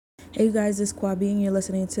Hey guys, it's Kwabi and you're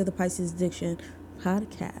listening to the Pisces Addiction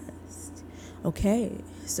podcast. Okay,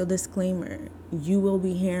 so disclaimer, you will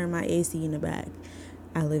be hearing my AC in the back.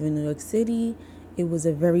 I live in New York City. It was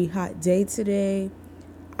a very hot day today.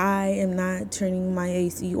 I am not turning my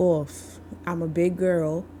AC off. I'm a big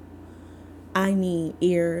girl. I need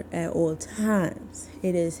air at all times.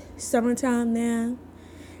 It is summertime now,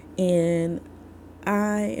 and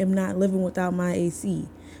I am not living without my AC.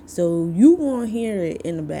 So you won't hear it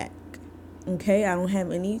in the back. Okay, I don't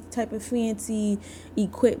have any type of fancy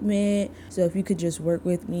equipment. So if you could just work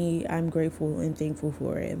with me, I'm grateful and thankful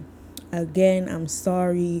for it. Again, I'm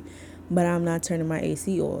sorry, but I'm not turning my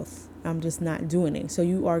AC off. I'm just not doing it. So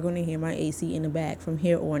you are going to hear my AC in the back from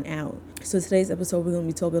here on out. So today's episode, we're going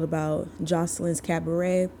to be talking about Joseline's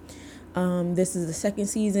Cabaret. This is the second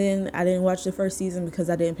season. I didn't watch the first season because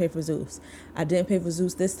I didn't pay for Zeus. I didn't pay for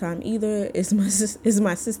Zeus this time either. It's my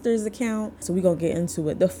sister's account. So we're going to get into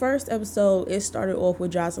it. The first episode, it started off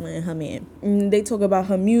with Joseline and her man. They talk about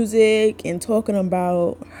her music and talking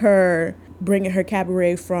about her bringing her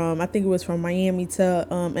cabaret from, I think it was from Miami to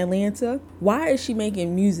Atlanta. Why is she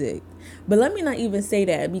making music? But let me not even say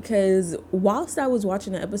that, because whilst I was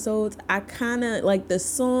watching the episodes, I kind of like the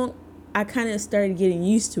song. I kind of started getting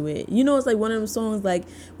used to it. You know, it's like one of them songs, like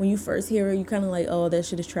when you first hear it, you kind of like, oh, that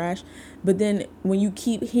shit is trash. But then when you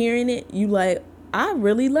keep hearing it, you like, I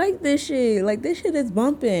really like this shit. Like, this shit is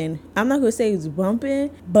bumping. I'm not going to say it's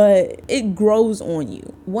bumping, but it grows on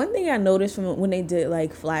you. One thing I noticed from when they did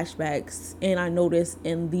like flashbacks, and I noticed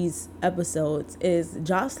in these episodes, is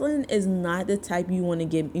Joseline is not the type you want to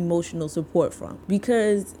get emotional support from.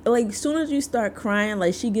 Because like, as soon as you start crying,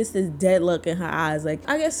 like she gets this dead look in her eyes. Like,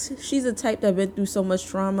 I guess she's a type that been through so much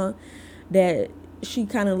trauma that she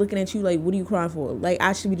kind of looking at you like, what are you crying for? Like,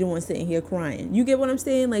 I should be the one sitting here crying. You get what I'm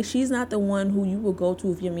saying? Like, she's not the one who you will go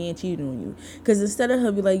to if your man cheated on you. Because instead of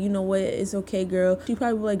her be like, you know what, it's okay, girl, she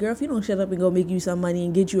probably be like, girl, if you don't shut up and go make you some money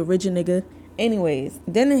and get you a richer nigga. Anyways,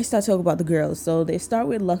 then they start talking about the girls. So they start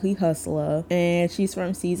with Lucky Hustler, and she's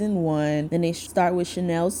from season 1. Then they start with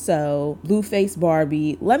Chanel So, Blueface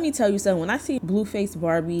Barbie. Let me tell you something. When I see Blueface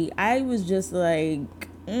Barbie, I was just like,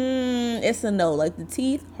 it's a no. Like, the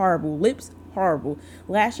teeth, horrible. Lips, horrible.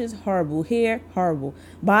 Lashes, horrible. Hair, horrible.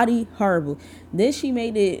 Body, horrible. Then she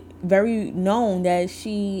made it very known that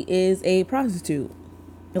she is a prostitute.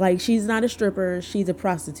 Like, she's not a stripper, she's a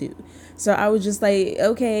prostitute. So I was just like,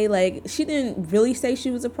 okay, like, she didn't really say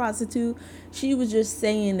she was a prostitute. She was just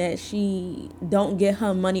saying that she don't get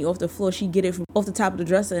her money off the floor, she get it from off the top of the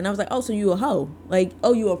dresser. And I was like, oh, so you a hoe? Like,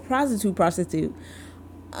 oh, you a prostitute.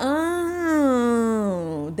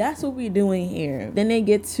 Oh, that's what we're doing here. Then they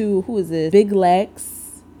get to, who is this? Big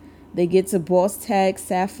Lex. They get to Boss Tag,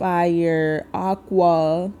 Sapphire,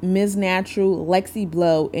 Aqua, Ms. Natural, Lexi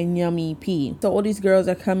Blow, and Yummy P. So all these girls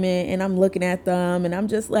are coming, and I'm looking at them, and I'm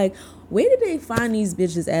just like, where did they find these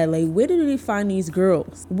bitches at? Like, where did they find these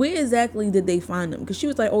girls? Where exactly did they find them? Because she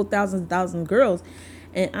was like, oh, thousands of girls.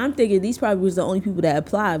 And I'm thinking these probably was the only people that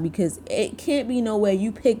applied, because it can't be no way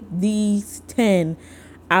you pick these 10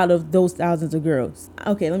 out of those thousands of girls.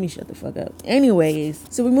 Okay, let me shut the fuck up. Anyways,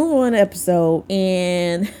 so we move on to episode,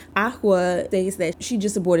 and Aqua states that she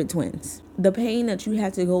just aborted twins. The pain that you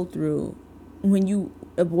had to go through when you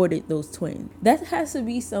aborted those twins, that has to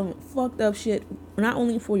be some fucked up shit, not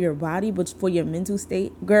only for your body but for your mental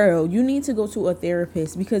state. Girl, you need to go to a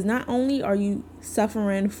therapist, because not only are you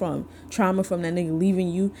suffering from trauma from that nigga leaving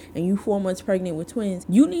you, and you 4 months pregnant with twins,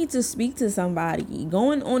 you need to speak to somebody.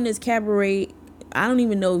 Going on this cabaret, I don't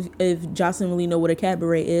even know if Jocelyn really know what a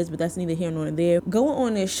cabaret is, but that's neither here nor there. Going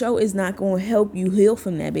on this show is not going to help you heal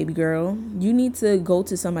from that, baby girl. You need to go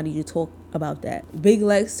to somebody to talk about that. Big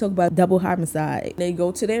Lex talk about double homicide. They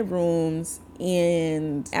go to their rooms,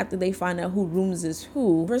 and after they find out who rooms is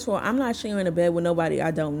who, first of all, I'm not sharing a bed with nobody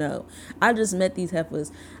I don't know. I just met these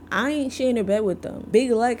heifers. I ain't sharing a bed with them.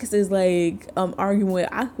 Big Lex is like arguing with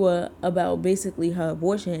Aqua about basically her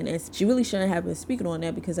abortion, and she really shouldn't have been speaking on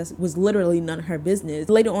that, because that was literally none of her business.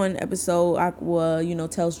 Later on in the episode, Aqua,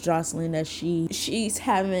 tells Joseline that she's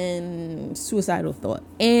having suicidal thought.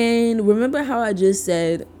 And remember how I just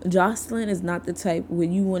said Joseline is not the type where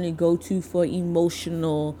you want to go to for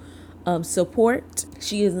emotional support.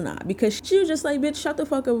 She is not, because she was just like, bitch, shut the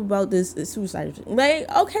fuck up about this suicide. Like,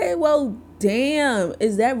 okay, well, damn,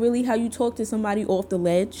 is that really how you talk to somebody off the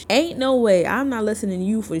ledge? Ain't no way. I'm not listening to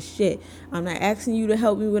you for shit. I'm not asking you to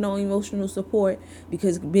help me with no emotional support,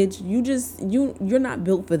 because bitch, you're not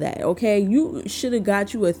built for that. Okay, you should have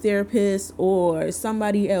got you a therapist or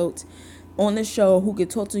somebody else on the show who could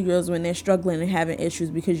talk to girls when they're struggling and having issues,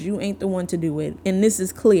 because you ain't the one to do it. And this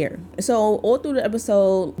is clear. So all through the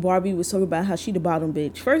episode, Barbie was talking about how she the bottom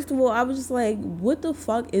bitch. First of all, I was just like, what the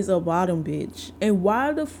fuck is a bottom bitch? And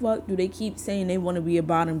why the fuck do they keep saying they want to be a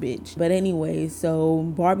bottom bitch? But anyway, so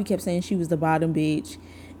Barbie kept saying she was the bottom bitch.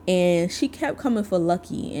 And she kept coming for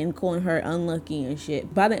Lucky and calling her unlucky and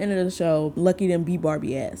shit. By the end of the show, Lucky didn't beat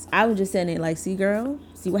Barbie ass. I was just saying it like, see girl,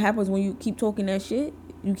 see what happens when you keep talking that shit?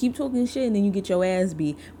 You keep talking shit and then you get your ass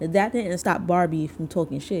beat. But that didn't stop Barbie from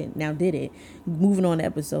talking shit. Now did it? Moving on to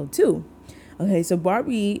episode 2. Okay, so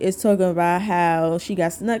Barbie is talking about how she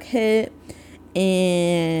got snuck hit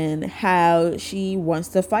and how she wants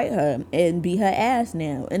to fight her and beat her ass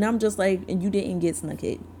now. And I'm just like, and you didn't get snuck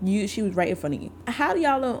hit. She was right in front of you. How do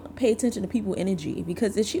y'all don't pay attention to people's energy?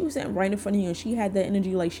 Because if she was sitting right in front of you and she had that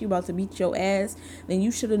energy like she about to beat your ass, then you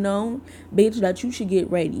should have known, bitch, that you should get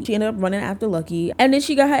ready. She ended up running after Lucky, and then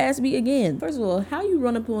she got her ass beat again. First of all, how you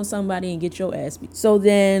run up on somebody and get your ass beat? So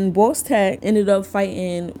then Boss Tech ended up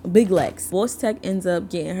fighting Big Lex. Boss Tech ends up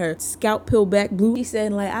getting her scalp peeled back blue. She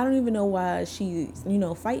said, like, I don't even know why she,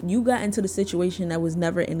 fight. You got into the situation that was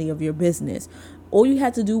never any of your business. All you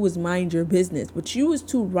had to do was mind your business. But you was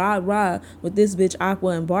too rah-rah with this bitch Aqua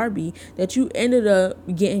and Barbie that you ended up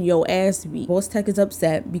getting your ass beat. Boss Tech is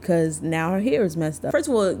upset because now her hair is messed up. First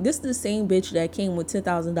of all, this is the same bitch that came with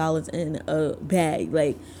 $10,000 in a bag.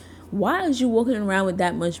 Like, why is you walking around with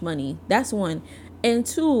that much money? That's one. And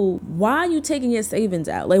 2, why are you taking your savings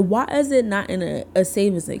out? Like, why is it not in a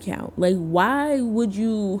savings account? Like, why would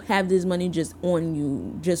you have this money just on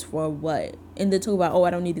you just for what? And they talk about, I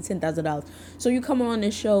don't need the $10,000. So you come on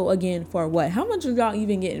this show again for what? How much are y'all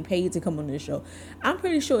even getting paid to come on this show? I'm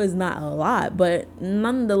pretty sure it's not a lot, but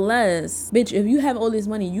nonetheless, bitch, if you have all this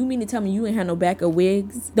money, you mean to tell me you ain't had no back of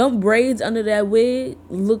wigs? Them braids under that wig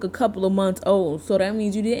look a couple of months old. So that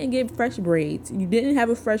means you didn't get fresh braids. You didn't have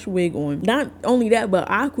a fresh wig on. Not only that,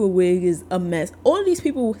 but Aqua wig is a mess. All of these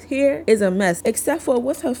people here is a mess, except for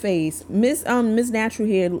what's her face? Miss Natural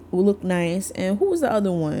hair look nice. And who was the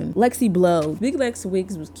other one? Lexi Blow. Big Lex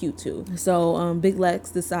wigs was cute too. So Big Lex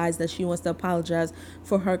decides that she wants to apologize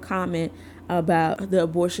for her comment about the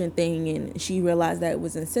abortion thing, and she realized that it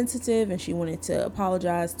was insensitive and she wanted to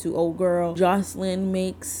apologize to old girl. Joseline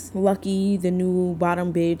makes Lucky the new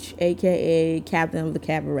bottom bitch, aka captain of the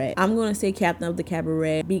cabaret. I'm gonna say captain of the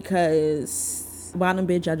cabaret because bottom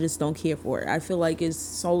bitch I just don't care for it. I feel like it's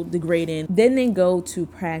so degrading. Then they go to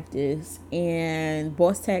practice and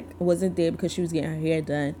Boss Tech wasn't there because she was getting her hair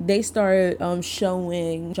done. They started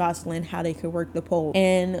showing Joseline how they could work the pole,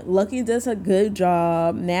 and Lucky does a good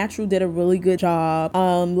job. Natural did a really good job.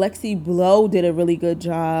 Lexi Blow did a really good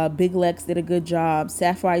job. Big Lex did a good job.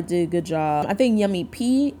 Sapphire did a good job. I think Yummy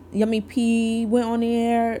P went on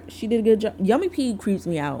there. She did a good job. Yummy P creeps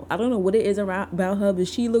me out. I don't know what it is about her, but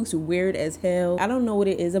she looks weird as hell. I don't know what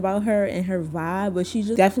it is about her and her vibe, but she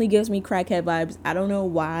just definitely gives me crackhead vibes. I don't know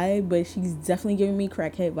why, but she's definitely giving me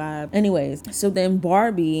crackhead vibes. Anyways, so then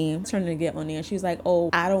Barbie turned to get on there. She's like,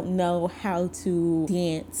 I don't know how to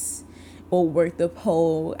dance or work the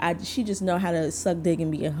pole. She just know how to suck dick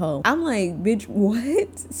and be a hoe. I'm like, bitch,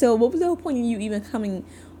 what? So what was the whole point of you even coming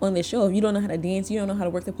on the show? If you don't know how to dance, you don't know how to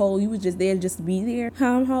work the pole, you was just there just to be there,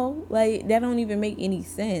 hoe? Like, that don't even make any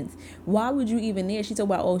sense. Why would you even there? She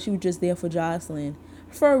talked about, she was just there for Joseline.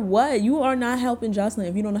 For what? You are not helping Joseline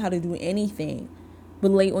if you don't know how to do anything but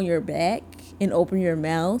lay on your back and open your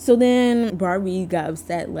mouth. So then Barbie got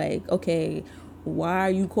upset, like, okay, why are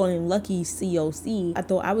you calling Lucky COC? I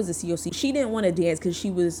thought I was a COC. She didn't want to dance because she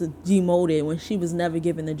was demoted when she was never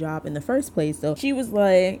given the job in the first place. So she was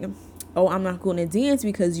like, I'm not going to dance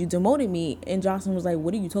because you demoted me. And Joseline was like,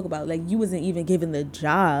 what are you talking about? Like, you wasn't even given the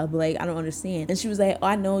job. Like, I don't understand. And she was like,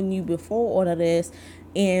 I known you before all of this,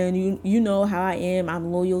 and you know how I am.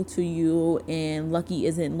 I'm loyal to you, and Lucky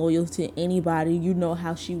isn't loyal to anybody. You know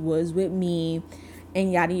how she was with me,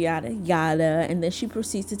 and yada yada yada. And then she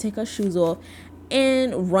proceeds to take her shoes off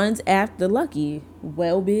and runs after Lucky.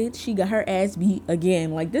 Well, bitch, she got her ass beat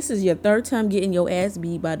again. Like, this is your third time getting your ass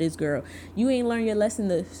beat by this girl. You ain't learned your lesson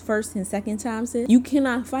the first and second time, sis. You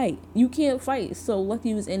cannot fight. You can't fight. So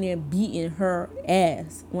Lucky was in there beating her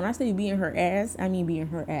ass. When I say beating her ass, I mean beating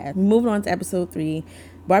her ass. Moving on to episode 3.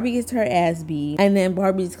 Barbie gets her ass beat, and then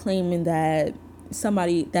Barbie's claiming that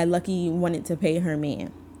Lucky wanted to pay her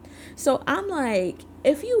man. So I'm like,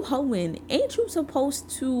 if you hoeing, ain't you supposed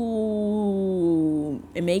to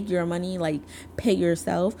make your money, like pay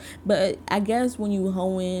yourself? But I guess when you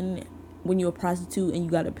hoeing, when you're a prostitute and you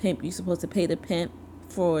got a pimp, you're supposed to pay the pimp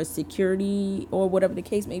for security or whatever the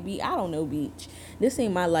case may be. I don't know, bitch. This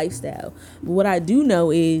ain't my lifestyle. But what I do know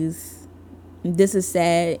is This is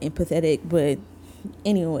sad and pathetic, but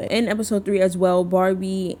anyway, in episode 3 as well,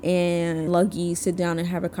 Barbie and Lucky sit down and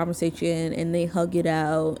have a conversation, and they hug it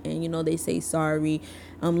out, and they say sorry.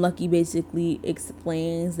 Lucky basically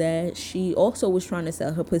explains that she also was trying to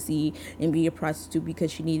sell her pussy and be a prostitute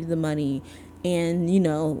because she needed the money, and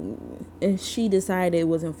she decided it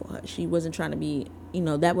wasn't for her. She wasn't trying to be,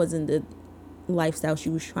 that wasn't the lifestyle she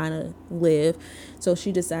was trying to live. So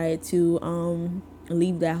she decided to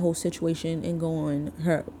leave that whole situation and go on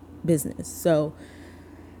her business. So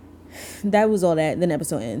that was all that. Then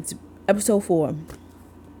episode ends. Episode 4,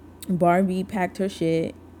 Barbie packed her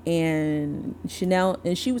shit, and Chanel,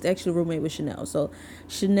 and she was actually a roommate with Chanel. So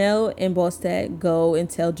Chanel and Bostak go and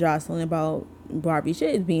tell Joseline about Barbie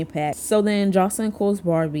shit is being packed. So then Joseline calls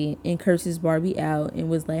Barbie and curses Barbie out and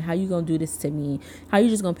was like, how you gonna do this to me? How you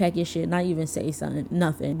just gonna pack your shit, not even say something?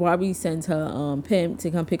 Nothing. Barbie sends her pimp to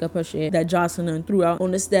come pick up her shit that Joseline threw out on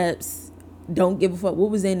the steps. Don't give a fuck what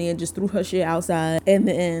was in there, just threw her shit outside. And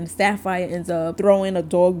then Sapphire ends up throwing a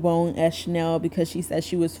dog bone at Chanel because she said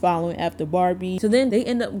she was following after Barbie. So then they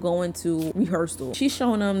end up going to rehearsal. She's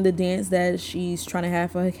showing them the dance that she's trying to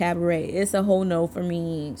have for her cabaret. It's a whole no for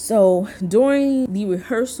me. So during the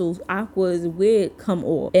rehearsals, Aqua's wig come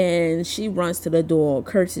off, and she runs to the door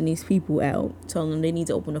cursing these people out, telling them they need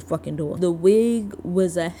to open the fucking door. The wig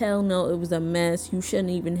was a hell no. It was a mess. You shouldn't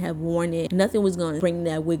even have worn it. Nothing was going to bring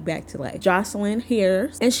that wig back to life. Joseline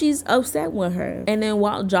hears, and she's upset with her. And then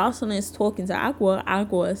while Joseline is talking to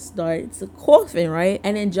Aqua starts coughing, right?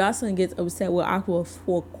 And then Joseline gets upset with Aqua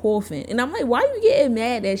for coughing. And I'm like, why are you getting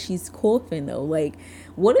mad that she's coughing though? Like,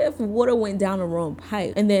 what if water went down the wrong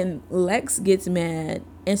pipe? And then Lex gets mad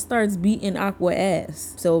and starts beating Aqua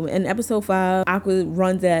ass. So in episode 5, Aqua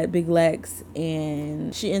runs at Big Lex,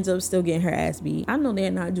 and she ends up still getting her ass beat. I know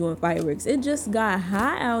they're not doing fireworks. It just got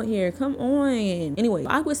hot out here. Come on. Anyway,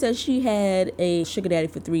 Aqua said she had a sugar daddy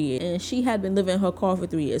for 3 years, and she had been living in her car for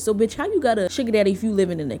 3 years. So bitch, how you got a sugar daddy if you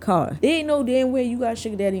living in a car? There ain't no damn way you got a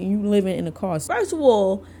sugar daddy and you living in a car. First of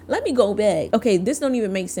all, let me go back. Okay, this don't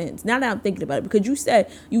even make sense now that I'm thinking about it, because you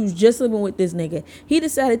said you was just living with this nigga. He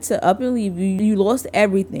decided to up and leave you. You lost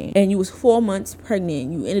everything, and you was 4 months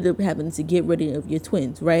pregnant. You ended up having to get rid of your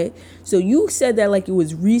twins, right? So you said that like it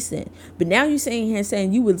was recent, but now you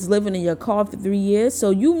saying you was living in your car for 3 years. So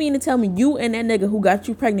you mean to tell me you and that nigga who got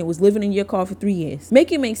you pregnant was living in your car for 3 years?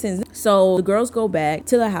 Make it make sense. So the girls go back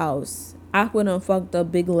to the house. Aqua done fucked up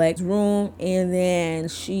Big Lex room, and then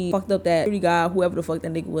she fucked up that pretty guy, whoever the fuck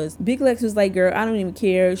that nigga was. Big Lex was like, girl, I don't even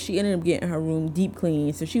care. She ended up getting her room deep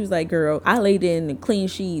clean. So she was like, girl, I laid in clean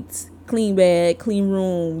sheets, clean bed, clean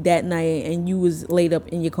room that night, and you was laid up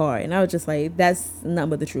in your car. And I was just like, that's nothing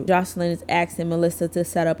but the truth. Joseline is asking Melissa to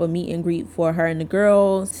set up a meet and greet for her and the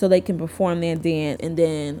girls so they can perform their dance, and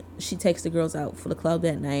then she takes the girls out for the club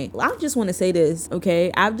that night. I just want to say this,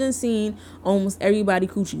 okay? I've just seen almost everybody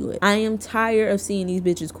coochie lip. I am tired of seeing these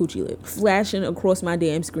bitches coochie lip flashing across my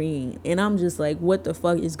damn screen, and I'm just like, what the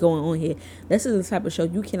fuck is going on here? This is the type of show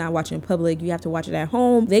you cannot watch in public. You have to watch it at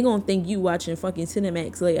home. They gonna think you watching fucking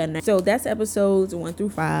Cinemax late at night. So that's episodes 1 through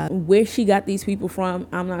 5. Where she got these people from,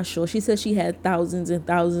 I'm not sure. She said she had thousands and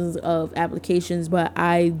thousands of applications, but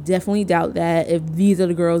I definitely doubt that if these are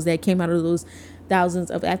the girls that came out of those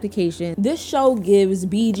thousands of applications. This show gives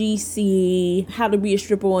BGC, How to Be a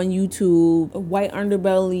Stripper on YouTube, White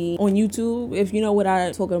Underbelly on YouTube, if you know what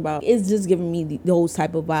I'm talking about. It's just giving me those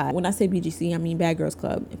type of vibes. When I say BGC, I mean Bad Girls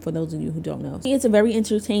Club, for those of you who don't know. It's a very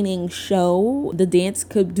entertaining show. The dance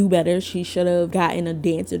could do better. She should have gotten a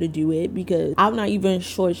dancer to do it, because I'm not even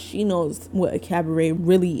sure she knows what a cabaret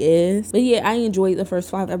really is. But yeah, I enjoyed the first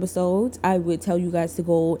 5 episodes. I would tell you guys to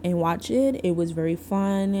go and watch it. It was very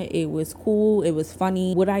fun. It was cool. It was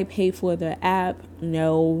funny. Would I pay for the app?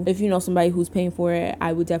 No. If you know somebody who's paying for it,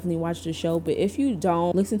 I would definitely watch the show. But if you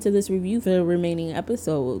don't, listen to this review for the remaining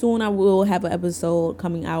episodes. Soon I will have an episode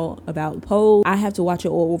coming out about Poe. I have to watch it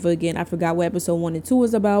all over again. I forgot what episode 1 and 2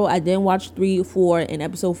 was about. I didn't watch 3, 4, and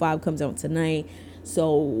episode 5 comes out tonight.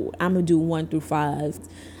 So I'm gonna do 1 through 5.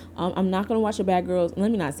 I'm not gonna watch the Bad Girls.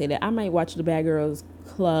 Let me not say that. I might watch the Bad Girls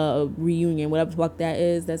Club reunion, whatever the fuck that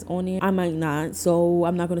is that's on there. I might not. So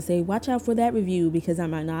I'm not gonna say watch out for that review, because I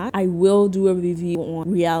might not. I will do a review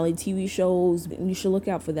on reality TV shows. You should look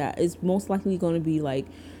out for that. It's most likely gonna be like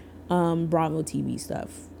Bravo TV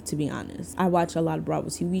stuff, to be honest. I watch a lot of Bravo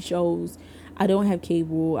TV shows. I don't have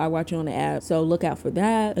cable. I watch it on the app. So look out for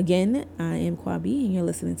that. Again, I am Kwabi, and you're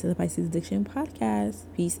listening to the Pisces Addiction Podcast.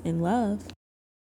 Peace and love.